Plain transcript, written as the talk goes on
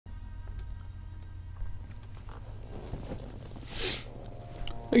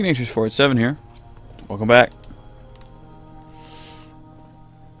Ignatius 487 here. Welcome back.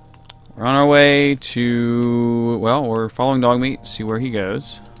 We're on our way to, well, we're following Dogmeat, see where he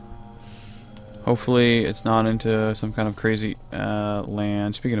goes. Hopefully it's not into some kind of crazy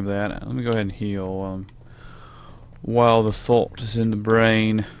land. Speaking of that, let me go ahead and heal while the thought is in the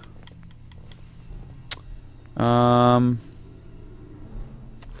brain. Yeah,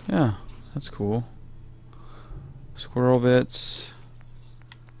 that's cool. Squirrel bits.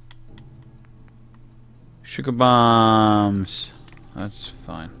 Sugar bombs. That's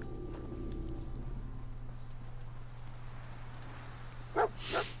fine.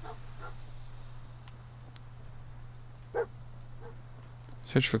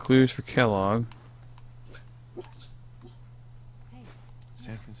 Search for clues for Kellogg.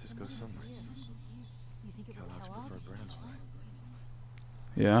 San Francisco sunlights. Kellogg's preferred brand.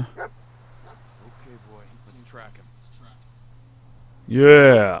 Yeah. Okay, boy, let's track him.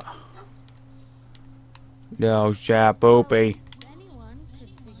 Yeah. Yo, chap, opie.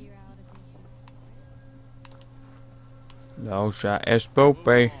 No shot,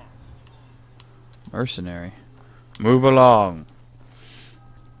 Espope. Mercenary. Move along.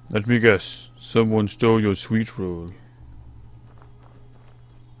 Let me guess. Someone stole your sweet roll.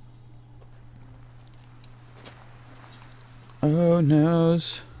 Oh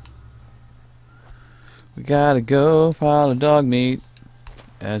noes. We gotta go follow Dogmeat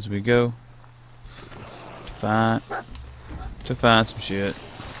as we go to find some shit.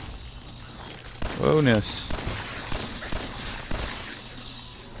 Whoa-ness.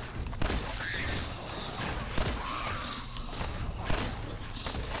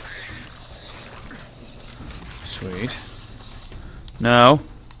 Sweet. No.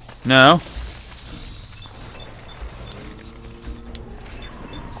 No.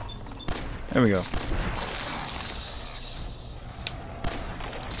 There we go.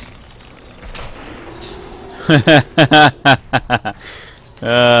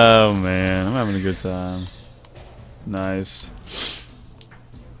 Oh man, I'm having a good time. Nice.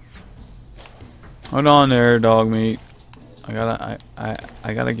 Hold on there, Dogmeat. I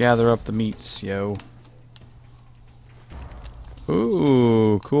gotta gather up the meats, yo.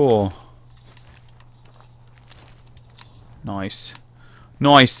 Ooh, cool. Nice.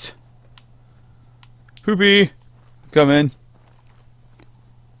 Nice. Poopy! Come in.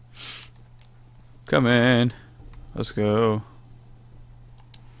 Come in. Let's go.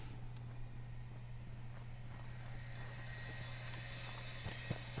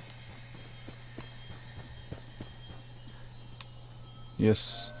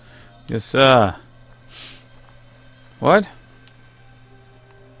 Yes. Yes, sir. What?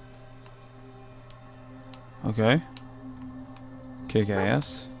 Okay. Kick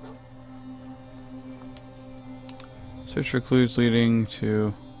ass. Search for clues leading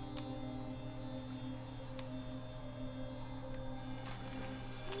to...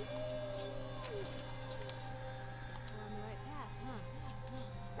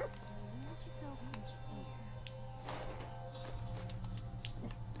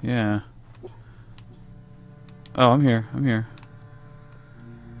 Yeah. Oh, I'm here. I'm here.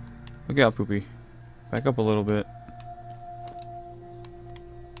 Look out, Poopy. Back up a little bit.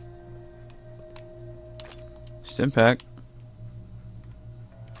 Stim pack.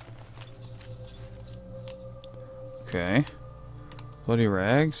 Okay. Bloody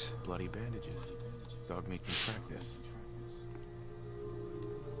rags. Bloody bandages. Dogmeat can track this.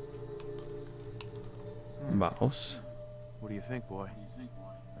 Mouse. What do you think, boy?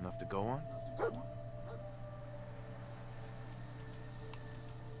 Enough to go on?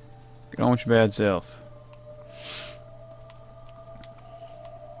 Get on with your bad self.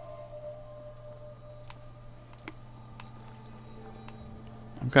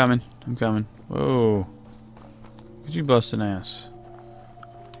 I'm coming. I'm coming. Whoa. Could you bust an ass?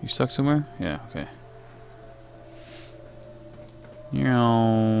 You stuck somewhere? Yeah, okay.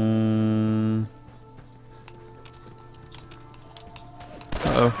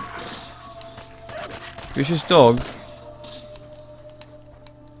 Uh-oh. Vicious dog.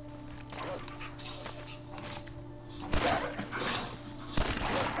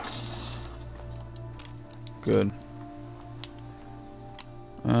 Good.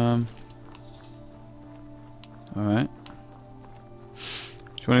 Alright.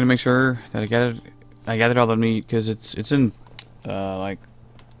 Just wanted to make sure that I gathered all the meat because it's in like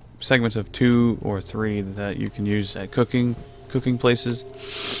segments of 2 or 3 that you can use at cooking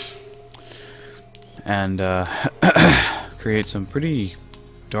places, and create some pretty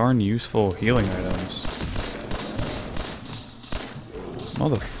darn useful healing items.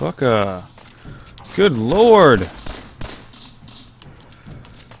 Motherfucker! Good lord!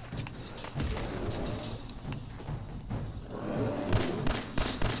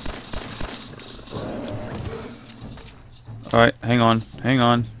 Alright, hang on. Hang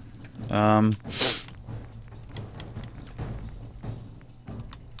on.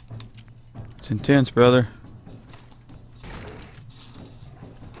 It's intense, brother.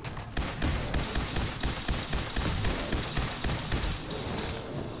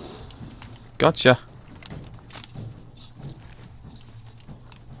 Gotcha.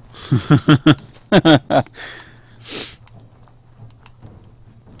 That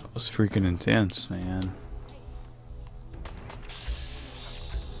was freaking intense, man.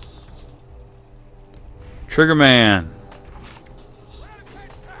 Trigger man.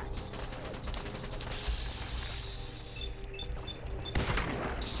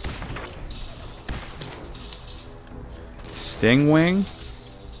 Stingwing?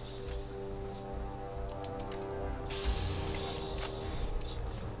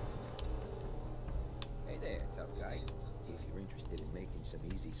 Hey there, tough guy. If you're interested in making some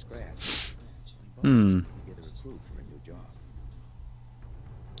easy scratch, Hmm. get a recruit for a new job.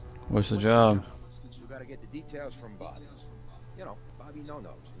 What's the job? You gotta get the details from Bobby. You know, Bobby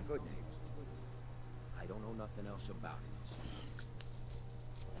No-Nos and good names. I don't know nothing else about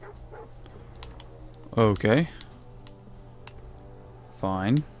it. Okay.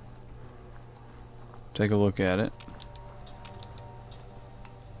 Fine. Take a look at it.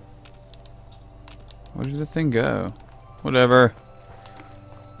 Where did the thing go? Whatever.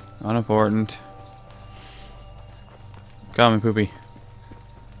 Unimportant. Come on, Poopy.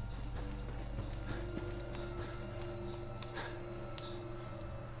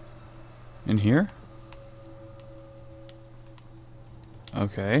 In here?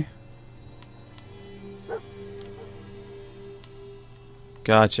 Okay.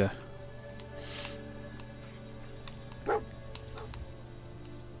 Gotcha.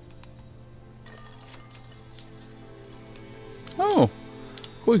 Oh!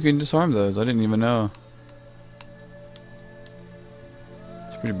 Cool, you can disarm those. I didn't even know.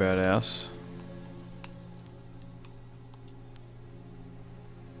 It's pretty badass.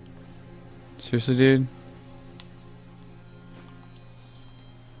 Seriously, dude?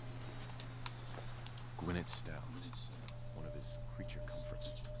 Gwyneth's stout. One of his creature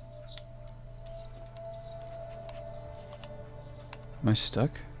comforts. Am I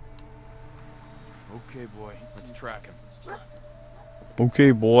stuck? Okay, boy. Let's track him.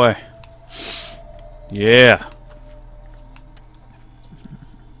 Okay, boy. Yeah.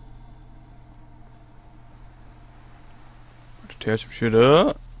 To tear some shit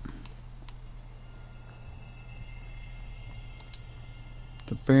up.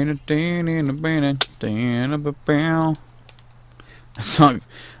 That song,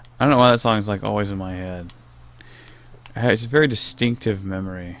 I don't know why that song is like always in my head. It's a very distinctive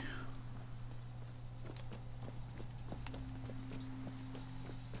memory.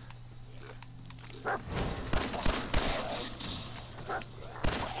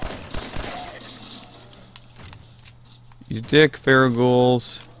 You dick,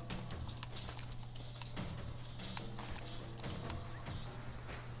 Farragools.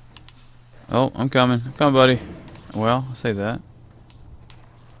 Oh, I'm coming. I'm coming, buddy. Well, I'll say that.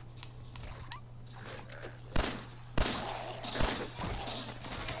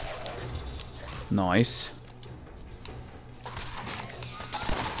 Nice.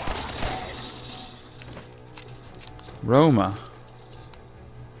 Roma.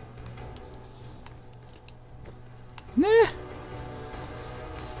 Nah.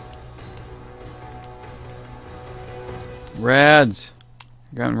 Rads.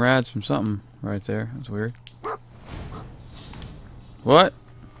 Gotten rads from something right there. That's weird. What?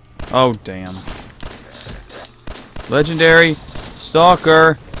 Oh, damn. Legendary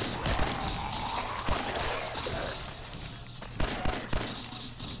Stalker.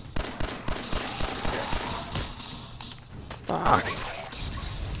 Fuck.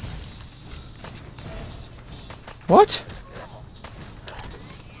 What?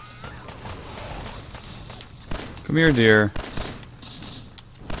 Come here, dear.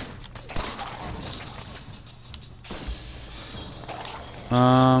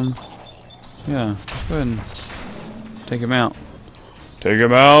 Yeah, let's go ahead and take him out. Take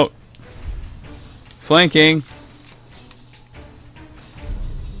him out! Flanking!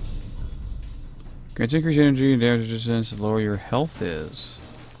 Grants increased energy and damage resistance the lower your health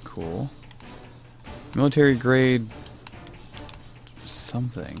is. Cool. Military grade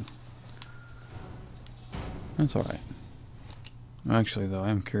something. That's alright. Actually, though, I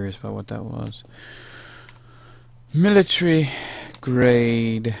am curious about what that was. Military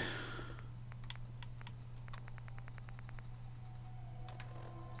grade.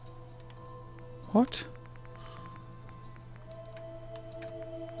 What?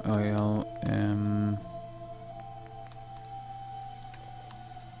 ILM.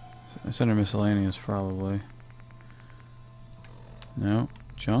 It's under miscellaneous, probably. No.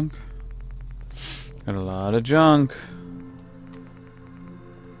 Junk. Got a lot of junk.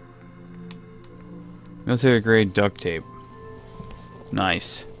 Military grade duct tape.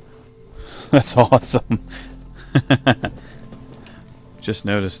 Nice. That's awesome. Just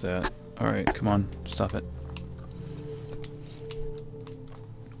noticed that. Alright, come on. Stop it.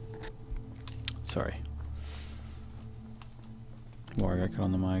 Sorry. Laura got cut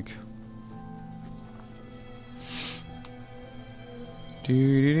on the mic.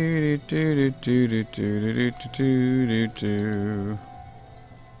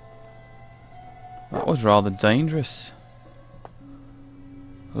 That was rather dangerous.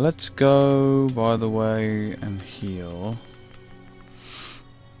 Let's go, by the way, and heal.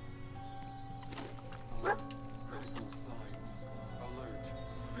 Critical signs. Alert.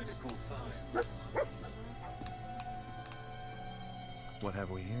 Critical signs. What have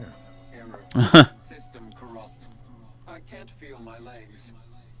we here? Error. System corrupt. I can't feel my legs.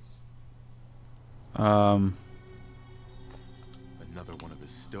 Another one of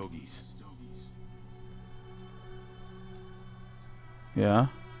his stogies. Yeah.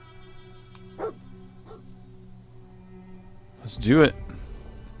 Let's do it.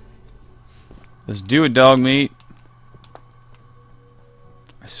 Let's do it, dog meat.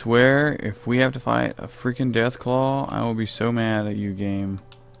 I swear, if we have to fight a freaking Deathclaw, I will be so mad at you, game.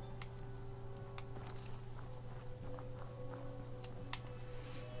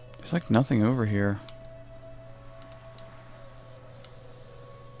 There's like nothing over here.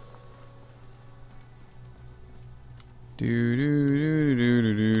 Do do do do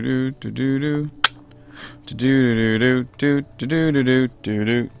do do do do do do do do do do do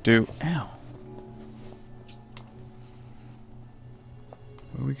do do. Ow!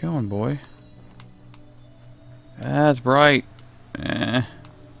 Where we going, boy? That's bright. I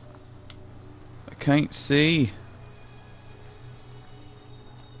can't see.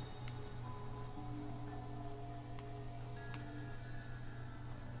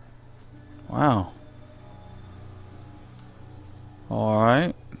 Wow.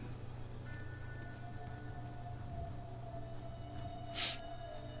 Alright.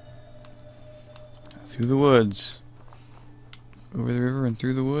 Through the woods. Over the river and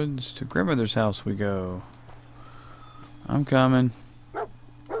through the woods. To grandmother's house we go. I'm coming.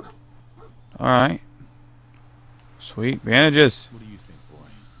 Alright. Sweet. Bandages. What do you think, boy?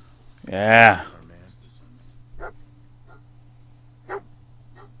 Yeah. Our man.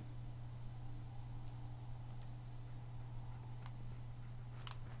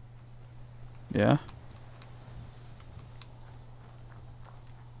 Yeah.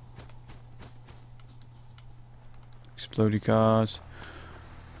 Explodey cause.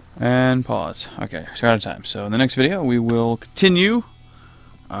 And pause. Okay, so out of time. So in the next video, we will continue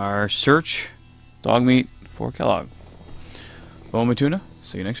our search, dog meat for Kellogg. Bone Tuna.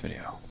 See you next video.